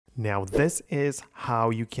Now this is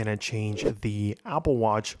how you can change the Apple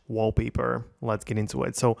Watch wallpaper. Let's get into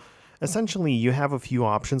it. So essentially you have a few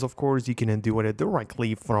options. Of course, you can do it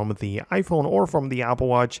directly from the iPhone or from the Apple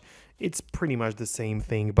Watch. It's pretty much the same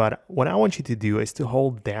thing, but what I want you to do is to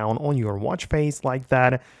hold down on your watch face like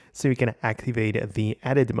that so you can activate the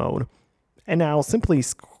edit mode. And now simply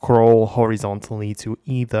scroll horizontally to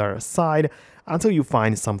either side until you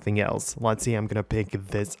find something else. Let's say I'm gonna pick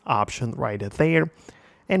this option right there.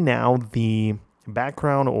 And now the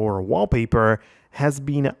background or wallpaper has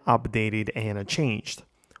been updated and changed.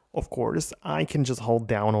 Of course, I can just hold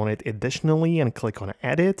down on it additionally and click on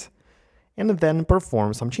edit and then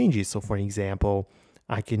perform some changes. So for example,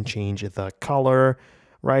 I can change the color,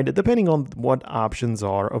 right? Depending on what options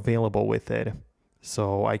are available with it.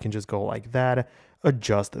 So I can just go like that,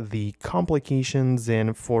 adjust the complications,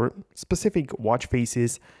 and for specific watch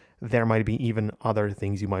faces, there might be even other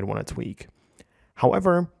things you might want to tweak.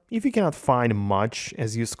 However, if you cannot find much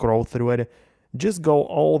as you scroll through it, just go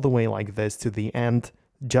all the way like this to the end,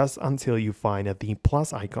 just until you find the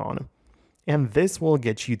plus icon. And this will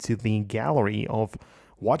get you to the gallery of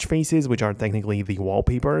watch faces, which are technically the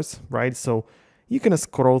wallpapers, right? So you can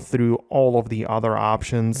scroll through all of the other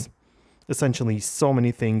options. Essentially, so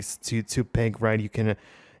many things to pick, right? You can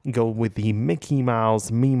go with the Mickey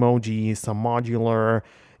Mouse, Memoji, some modular,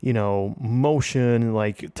 motion,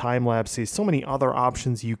 like time lapses. So many other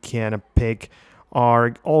options you can pick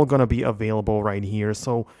are all gonna be available right here.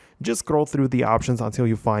 So just scroll through the options until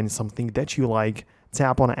you find something that you like,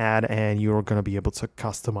 tap on add, and you're gonna be able to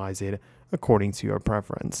customize it according to your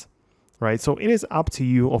preference, right? So it is up to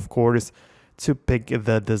you, of course, to pick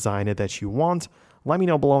the design that you want. Let me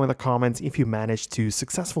know below in the comments if you managed to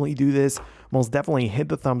successfully do this. Most definitely hit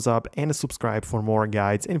the thumbs up and subscribe for more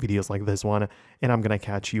guides and videos like this one. And I'm gonna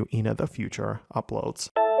catch you in the future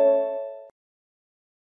uploads.